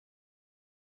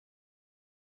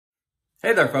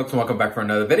Hey there folks, and welcome back for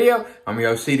another video. I'm your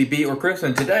host CDB or Chris,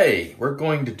 and today we're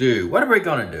going to do, what are we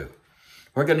going to do?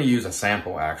 We're going to use a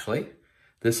sample actually.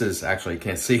 This is actually, you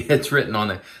can't see, it's written on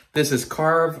it. This is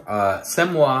Karve,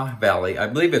 Semois Valley. I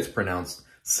believe it's pronounced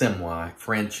Semois,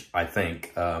 French, I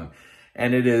think.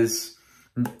 And it is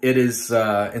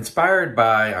inspired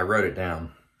by, I wrote it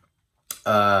down,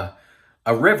 a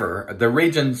river, the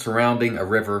region surrounding a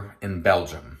river in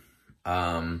Belgium.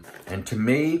 And to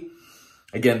me,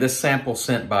 again, this sample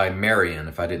sent by Marion,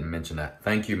 if I didn't mention that.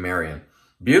 Thank you, Marion.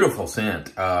 Beautiful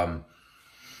scent.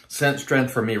 Scent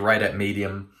strength for me right at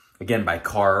medium. Again, by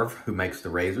Karve, who makes the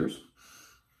razors.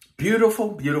 Beautiful,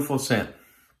 beautiful scent.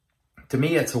 To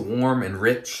me, it's a warm and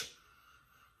rich.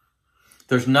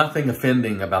 There's nothing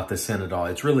offending about this scent at all.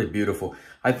 It's really beautiful.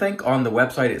 I think on the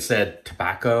website it said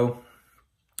tobacco,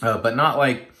 but not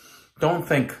like, don't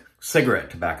think cigarette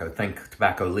tobacco, think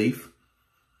tobacco leaf.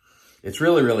 It's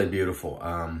really, really beautiful.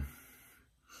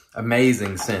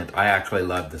 Amazing scent. I actually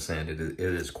love the scent. It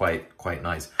is quite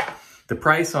nice. The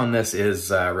price on this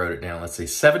is, I wrote it down, let's see,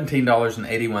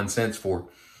 $17.81 for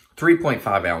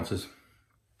 3.5 ounces.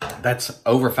 That's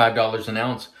over $5 an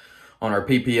ounce on our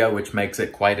PPO, which makes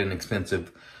it quite an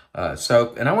expensive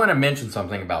soap. And I want to mention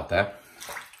something about that.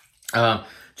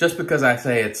 Just because I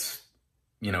say it's,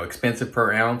 you know, expensive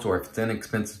per ounce, or if it's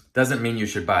inexpensive, doesn't mean you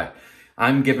should buy it.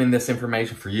 I'm giving this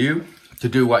information for you to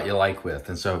do what you like with.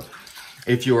 And so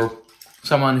if you're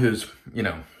someone who's, you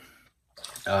know,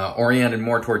 oriented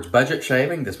more towards budget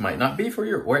shaving, this might not be for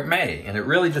you, or it may. And it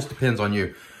really just depends on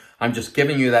you. I'm just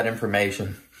giving you that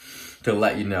information to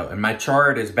let you know. And my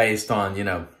chart is based on, you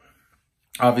know,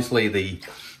 obviously the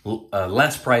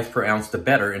less price per ounce, the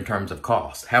better in terms of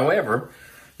cost. However,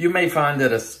 you may find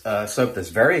that a soap that's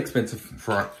very expensive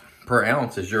per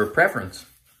ounce is your preference.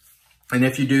 And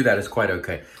if you do that, it's quite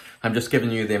okay. I'm just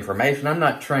giving you the information. I'm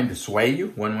not trying to sway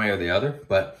you one way or the other,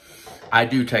 but I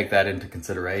do take that into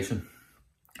consideration.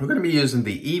 We're going to be using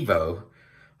the Evo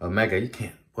Omega. You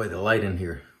can't, boy, the light in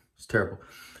here is terrible.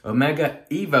 Omega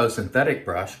Evo synthetic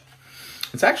brush.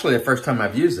 It's actually the first time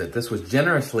I've used it. This was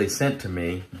generously sent to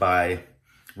me by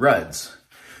Ruds.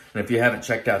 And if you haven't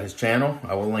checked out his channel,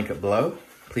 I will link it below.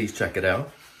 Please check it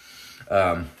out.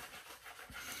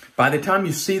 By the time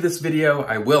you see this video,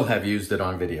 I will have used it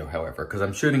on video, however, because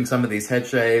I'm shooting some of these head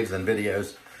shaves and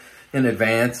videos in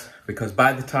advance, because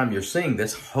by the time you're seeing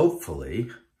this,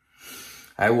 hopefully,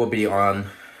 I will be on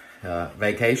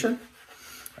vacation.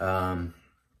 Our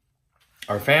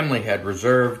family had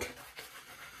reserved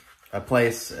a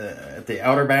place at the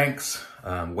Outer Banks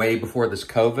way before this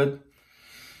COVID,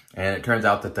 and it turns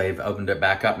out that they've opened it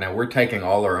back up. Now, we're taking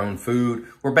all our own food.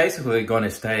 We're basically going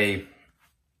to stay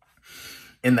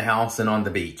in the house and on the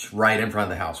beach, right in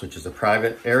front of the house, which is a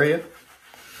private area.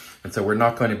 And so we're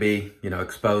not going to be, you know,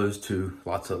 exposed to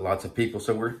lots of people.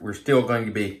 So we're still going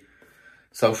to be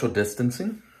social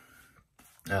distancing,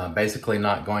 basically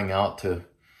not going out to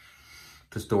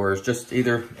stores, just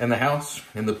either in the house,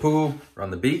 in the pool, or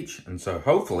on the beach. And so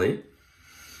hopefully,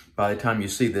 by the time you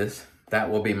see this,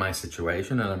 that will be my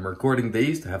situation. And I'm recording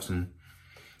these to have some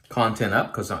content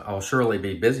up, because I'll surely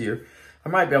be busier. I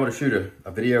might be able to shoot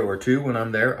a video or two when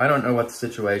I'm there. I don't know what the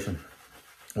situation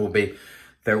will be.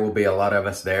 There will be a lot of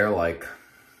us there, like,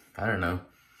 I don't know,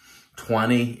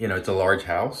 20. You know, it's a large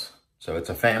house, so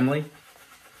it's a family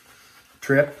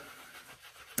trip.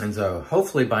 And so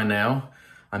hopefully by now,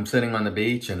 I'm sitting on the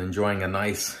beach and enjoying a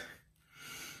nice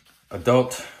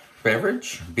adult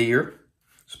beverage, beer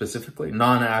specifically,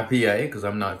 non-IPA, because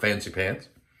I'm not fancy pants.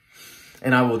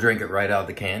 And I will drink it right out of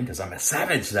the can, because I'm a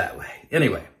savage that way.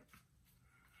 Anyway.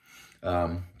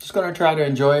 Just going to try to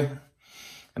enjoy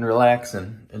and relax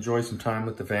and enjoy some time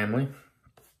with the family.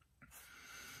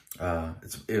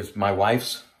 It's my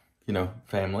wife's, you know,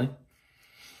 family.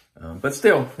 But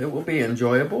still, it will be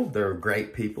enjoyable. They're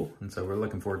great people. And so we're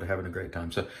looking forward to having a great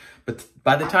time. So, but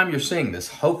by the time you're seeing this,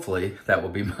 hopefully that will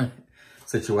be my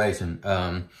situation.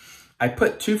 I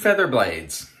put 2 feather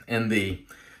blades in the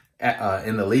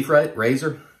leaf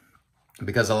razor,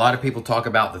 because a lot of people talk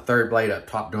about the third blade up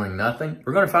top doing nothing.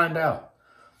 We're going to find out.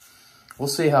 We'll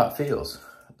see how it feels.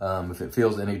 If it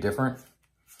feels any different.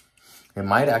 It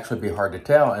might actually be hard to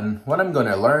tell. And what I'm going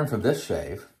to learn from this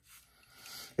shave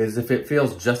is if it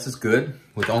feels just as good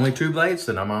with only 2 blades,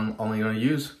 then I'm only going to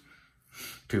use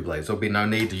 2 blades. There'll be no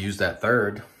need to use that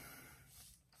third.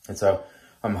 And so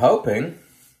I'm hoping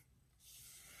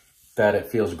that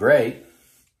it feels great.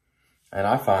 And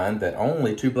I find that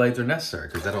only 2 blades are necessary,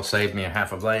 because that'll save me a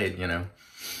half a blade, you know,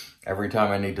 every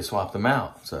time I need to swap them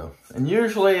out. So, and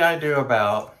usually I do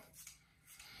about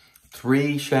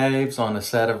 3 shaves on a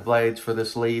set of blades for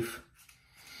this leaf.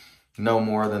 no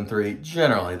more than 3.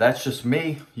 Generally, that's just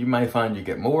me. You may find you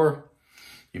get more.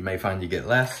 You may find you get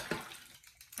less.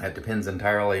 That depends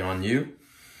entirely on you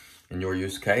and your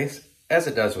use case, as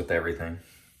it does with everything.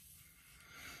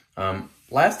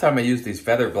 Last time I used these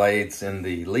feather blades in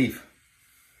the leaf,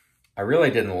 I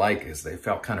really didn't like as they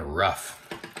felt kind of rough.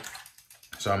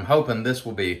 So I'm hoping this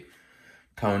will be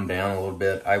toned down a little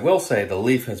bit. I will say the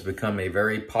leaf has become a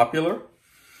very popular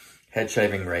head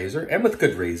shaving razor, and with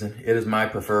good reason. It is my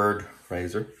preferred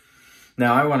razor.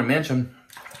 Now I want to mention,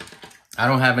 I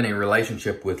don't have any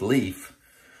relationship with leaf.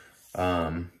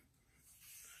 They'll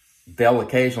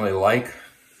occasionally like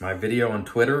my video on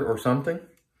Twitter or something,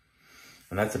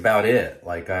 and that's about it.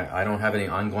 Like, I don't have any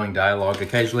ongoing dialogue.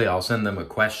 Occasionally I'll send them a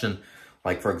question.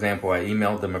 Like, for example, I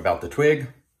emailed them about the twig,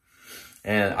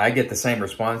 and I get the same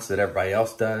response that everybody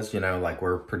else does. You know, like,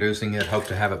 we're producing it, hope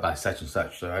to have it by such and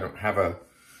such. So I don't have a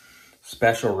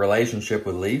special relationship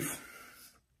with leaf.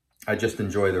 I just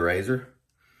enjoy the razor.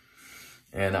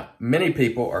 And many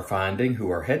people are finding,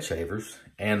 who are head shavers,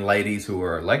 and ladies who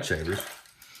are leg shavers,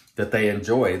 that they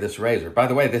enjoy this razor. By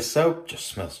the way, this soap just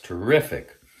smells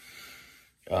terrific.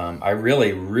 I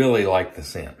really, really like the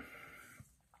scent.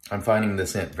 I'm finding the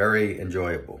scent very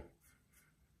enjoyable.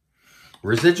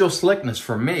 Residual slickness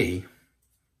for me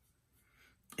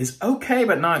is okay,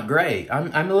 but not great.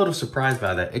 I'm a little surprised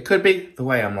by that. It could be the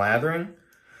way I'm lathering,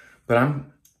 but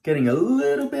I'm getting a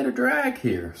little bit of drag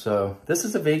here. So this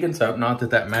is a vegan soap, not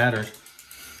that that matters.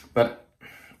 But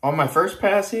on my first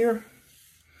pass here,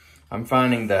 I'm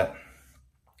finding that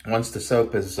once the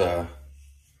soap is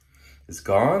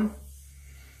gone,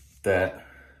 that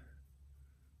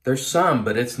there's some,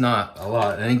 but it's not a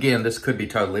lot. And again, this could be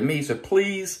totally me, so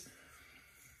please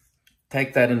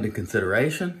take that into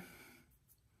consideration.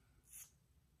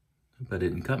 I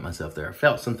didn't cut myself there. I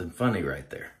felt something funny right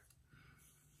there.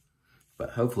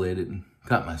 But hopefully I didn't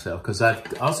cut myself, because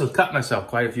I've also cut myself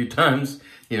quite a few times,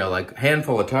 you know, like a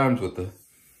handful of times with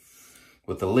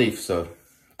the leaf. So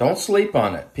don't sleep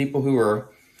on it. People who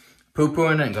are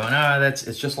poo-pooing it and going,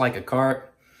 it's just like a cart.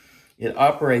 It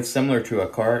operates similar to a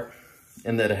cart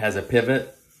in that it has a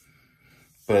pivot.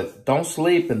 But don't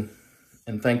sleep and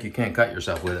think you can't cut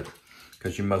yourself with it,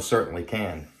 because you most certainly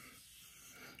can.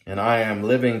 And I am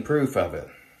living proof of it.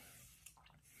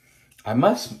 I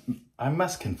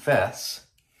must confess,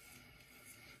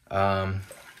 the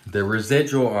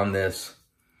residual on this,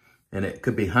 and it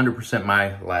could be 100%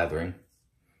 my lathering,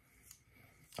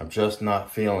 I'm just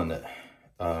not feeling it.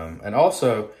 And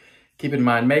also, keep in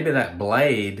mind, maybe that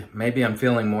blade, maybe I'm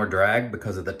feeling more drag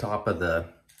because of the top of the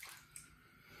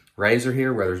razor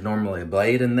here, where there's normally a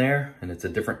blade in there, and it's a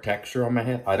different texture on my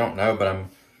head. I don't know, but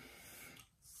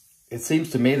it seems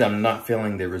to me that I'm not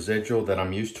feeling the residual that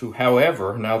I'm used to.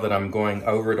 However, now that I'm going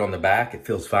over it on the back, it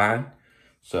feels fine.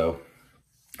 So,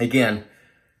 again,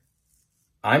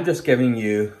 I'm just giving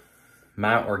you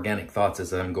my organic thoughts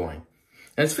as I'm going.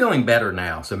 And it's feeling better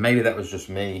now, so maybe that was just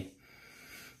me.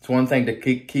 It's one thing to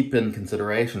keep in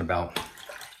consideration about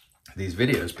these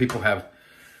videos. People have,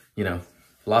 you know,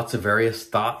 lots of various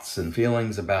thoughts and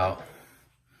feelings about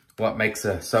what makes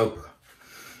a soap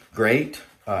great.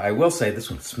 I will say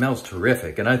this one smells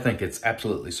terrific, and I think it's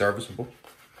absolutely serviceable.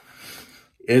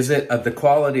 Is it of the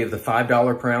quality of the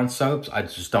 $5 per ounce soaps? I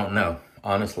just don't know,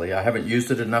 honestly. I haven't used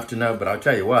it enough to know, but I'll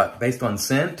tell you what, based on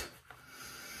scent,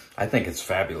 I think it's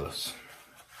fabulous.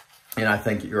 And I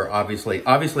think you're obviously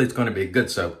it's going to be a good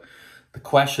soap. The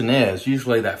question is,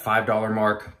 usually that $5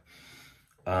 mark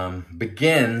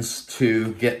begins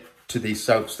to get to these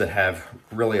soaps that have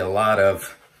really a lot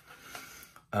of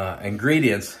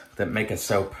ingredients that make a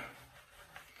soap.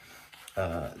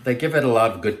 They give it a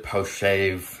lot of good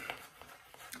post-shave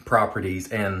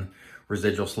properties and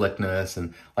residual slickness.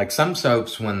 And like some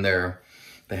soaps, when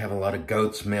they have a lot of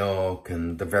goat's milk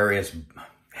and the various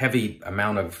heavy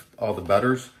amount of all the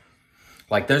butters,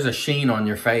 like there's a sheen on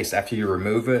your face after you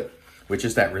remove it, which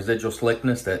is that residual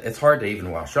slickness that it's hard to even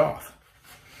wash off.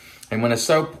 And when a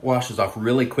soap washes off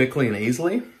really quickly and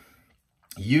easily,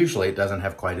 usually it doesn't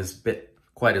have quite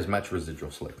as much residual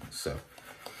slickness. So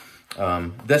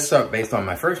this soap, based on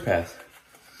my first pass,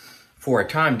 for a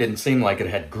time didn't seem like it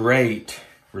had great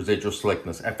residual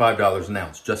slickness at $5 an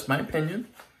ounce. Just my opinion.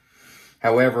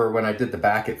 However, when I did the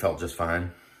back, it felt just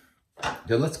fine.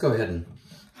 So let's go ahead and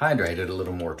hydrate it a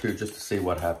little more too, just to see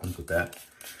what happens with that.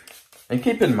 And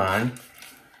keep in mind,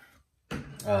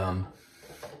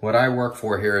 what I work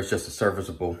for here is just a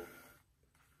serviceable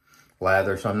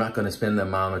lather, so I'm not going to spend the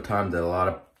amount of time that a lot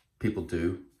of people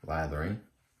do lathering.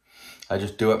 I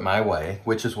just do it my way,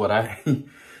 which is what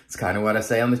it's kind of what I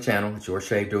say on the channel. It's your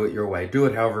shave, do it your way. Do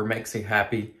it however makes you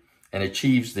happy and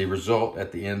achieves the result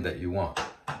at the end that you want.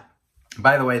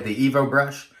 By the way, the Evo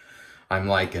brush, I'm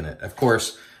liking it. Of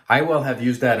course, I will have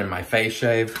used that in my face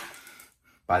shave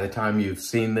by the time you've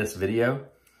seen this video.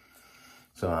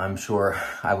 So I'm sure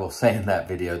I will say in that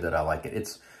video that I like it.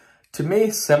 It's, to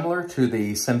me, similar to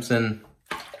the Simpson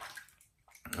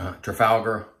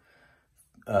Trafalgar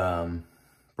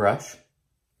brush.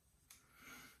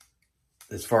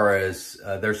 As far as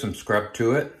there's some scrub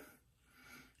to it,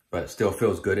 but it still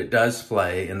feels good. It does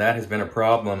splay, and that has been a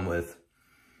problem with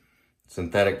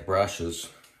synthetic brushes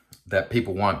that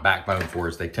people want backbone for,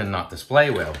 is they tend not to splay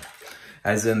well.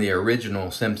 As in the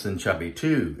original Simpson Chubby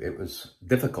 2, it was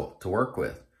difficult to work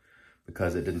with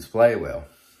because it didn't splay well.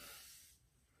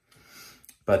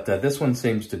 But this one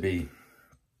seems to be,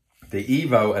 the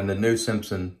Evo and the new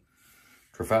Simpson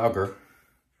Trafalgar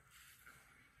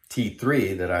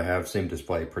T3 that I have seem to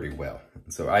splay pretty well.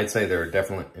 So I'd say there are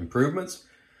definite improvements,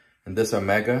 and this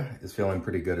Omega is feeling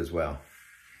pretty good as well.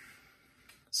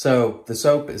 So the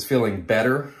soap is feeling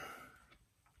better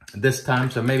this time.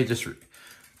 So maybe just,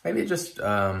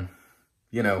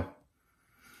 you know,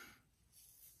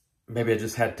 maybe I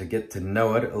just had to get to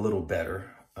know it a little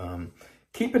better.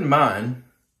 Keep in mind,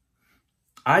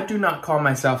 I do not call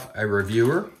myself a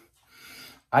reviewer.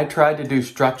 I tried to do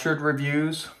structured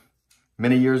reviews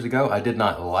many years ago. I did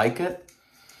not like it.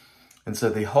 And so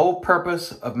the whole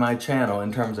purpose of my channel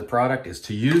in terms of product is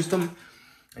to use them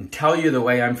and tell you the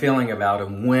way I'm feeling about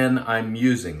them when I'm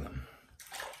using them.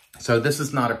 So this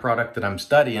is not a product that I'm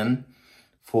studying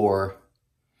for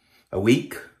a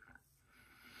week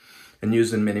and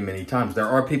using many, many times. There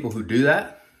are people who do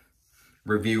that,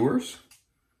 reviewers.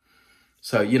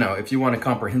 So, you know, if you want a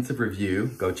comprehensive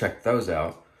review, go check those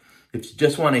out. If you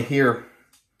just want to hear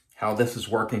how this is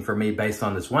working for me based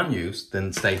on this one use,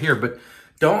 then stay here. But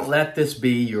don't let this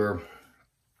be your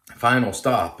final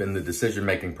stop in the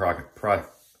decision-making process.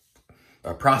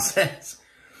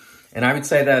 And I would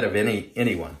say that of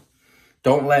anyone.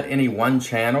 Don't let any one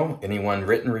channel, any one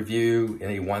written review,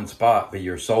 any one spot be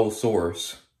your sole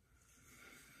source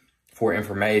for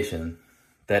information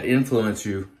that influences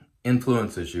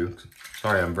you.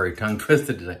 Sorry, I'm very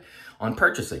tongue-twisted today. On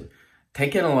purchasing.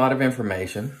 Take in a lot of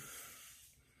information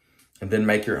and then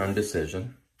make your own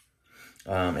decision.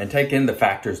 And take in the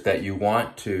factors that you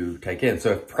want to take in.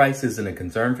 So if price isn't a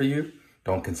concern for you,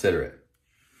 don't consider it.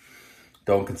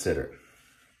 Don't consider it.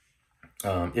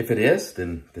 If it is,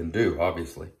 then do,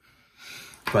 obviously.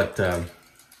 But,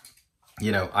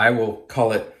 you know, I will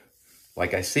call it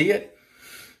like I see it,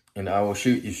 and I will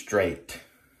shoot you straight.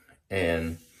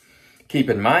 And keep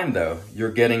in mind, though,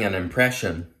 you're getting an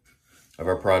impression of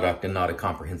a product and not a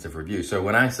comprehensive review. So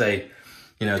when I say,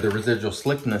 you know, the residual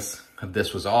slickness of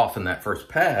this was off in that first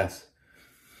pass,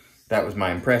 that was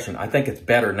my impression. I think it's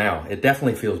better now. It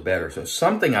definitely feels better. So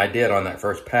something I did on that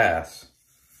first pass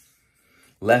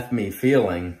left me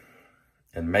feeling,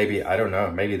 and maybe, I don't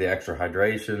know, maybe the extra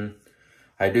hydration.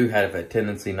 I do have a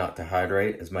tendency not to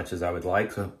hydrate as much as I would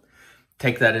like, so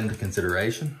take that into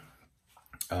consideration.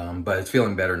 But it's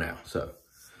feeling better now, so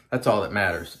that's all that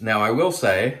matters. Now, I will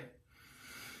say,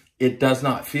 it does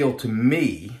not feel to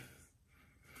me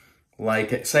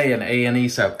like, say, an A&E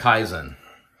soap, Kaizen.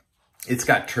 It's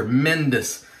got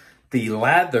tremendous, the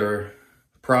lather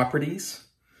properties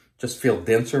just feel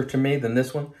denser to me than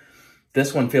this one.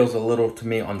 This one feels a little, to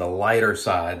me, on the lighter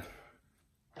side.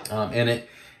 And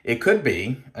it could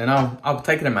be, and I'll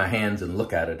take it in my hands and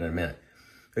look at it in a minute.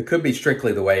 It could be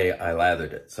strictly the way I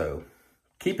lathered it. So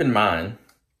keep in mind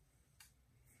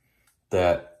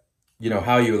that, you know,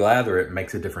 how you lather it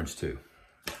makes a difference too.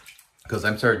 Because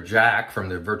I'm sure Jack from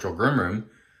the virtual groom room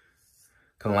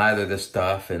can lather this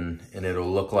stuff and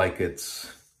it'll look like it's,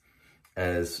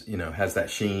 as, you know, has that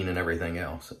sheen and everything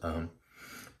else.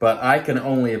 But I can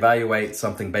only evaluate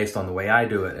something based on the way I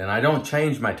do it. And I don't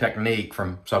change my technique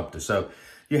from soap to soap.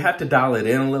 You have to dial it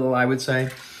in a little, I would say.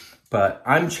 But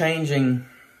I'm changing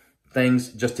things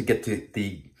just to get to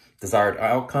the desired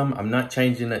outcome. I'm not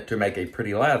changing it to make a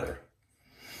pretty lather,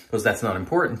 because that's not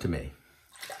important to me.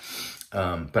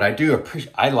 But I do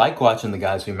appreciate, I like watching the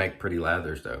guys who make pretty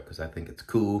lathers, though, because I think it's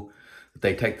cool that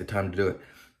they take the time to do it.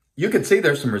 You can see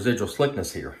there's some residual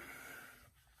slickness here.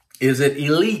 Is it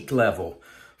elite level?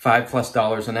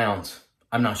 $5+ an ounce?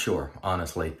 I'm not sure,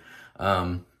 honestly.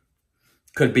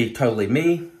 Could be totally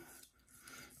me,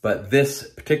 but this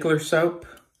particular soap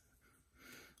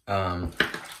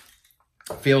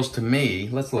feels to me,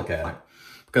 let's look at it,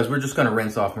 because we're just going to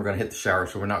rinse off and we're going to hit the shower,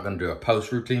 so we're not going to do a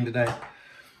post routine today.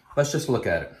 Let's just look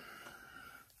at it.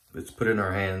 Let's put it in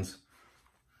our hands.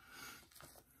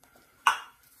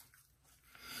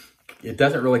 It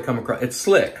doesn't really come across, it's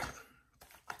slick.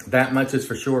 That much is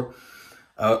for sure.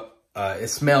 It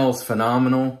smells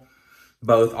phenomenal.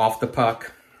 both off the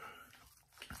puck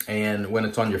and when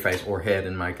it's on your face, or head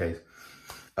in my case.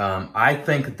 I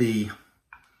think the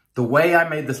way I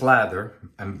made this lather,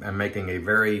 I'm making a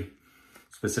very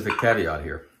specific caveat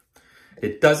here.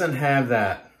 It doesn't have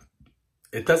that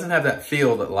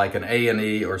feel that like an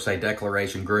A&E or say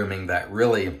Declaration Grooming, that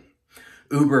really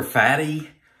uber fatty,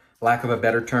 lack of a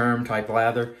better term, type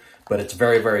lather, but it's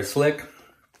very, very slick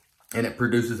and it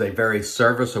produces a very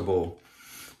serviceable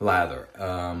lather.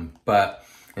 But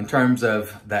in terms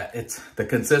of that, the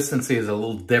consistency is a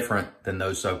little different than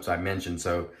those soaps I mentioned.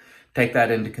 So take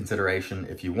that into consideration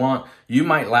if you want. You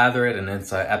might lather it and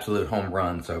it's an absolute home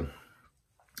run. So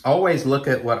always look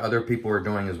at what other people are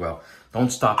doing as well. Don't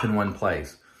stop in one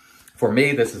place. For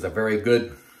me, this is a very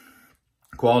good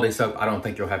quality soap. I don't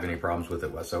think you'll have any problems with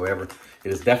it whatsoever.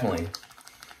 It is definitely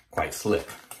quite slick.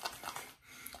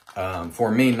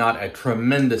 For me, not a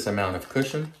tremendous amount of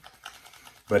cushion,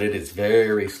 but it is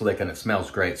very slick and it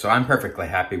smells great. So I'm perfectly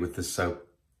happy with this soap.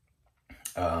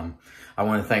 I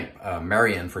want to thank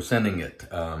Marion for sending it.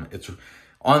 It's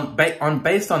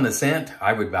based on the scent,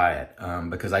 I would buy it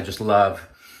because I just love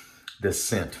this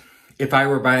scent. If I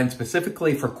were buying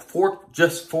specifically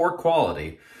just for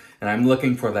quality, and I'm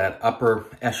looking for that upper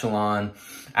echelon,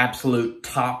 absolute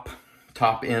top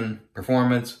end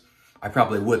performance, I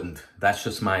probably wouldn't. That's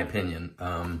just my opinion.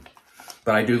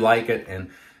 But I do like it,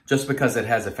 and just because it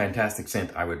has a fantastic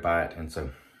scent, I would buy it. And so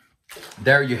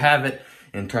there you have it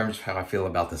in terms of how I feel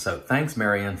about the soap. Thanks,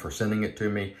 Marianne, for sending it to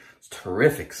me. It's a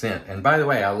terrific scent. And by the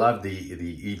way, I love the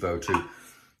Evo too.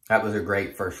 That was a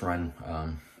great first run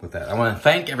with that. I want to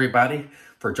thank everybody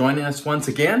for joining us once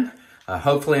again.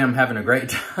 Hopefully I'm having a great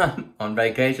time on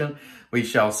vacation. We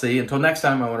shall see. Until next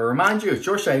time, I want to remind you, it's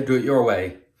your shave, do it your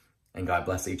way. And God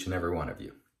bless each and every one of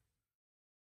you.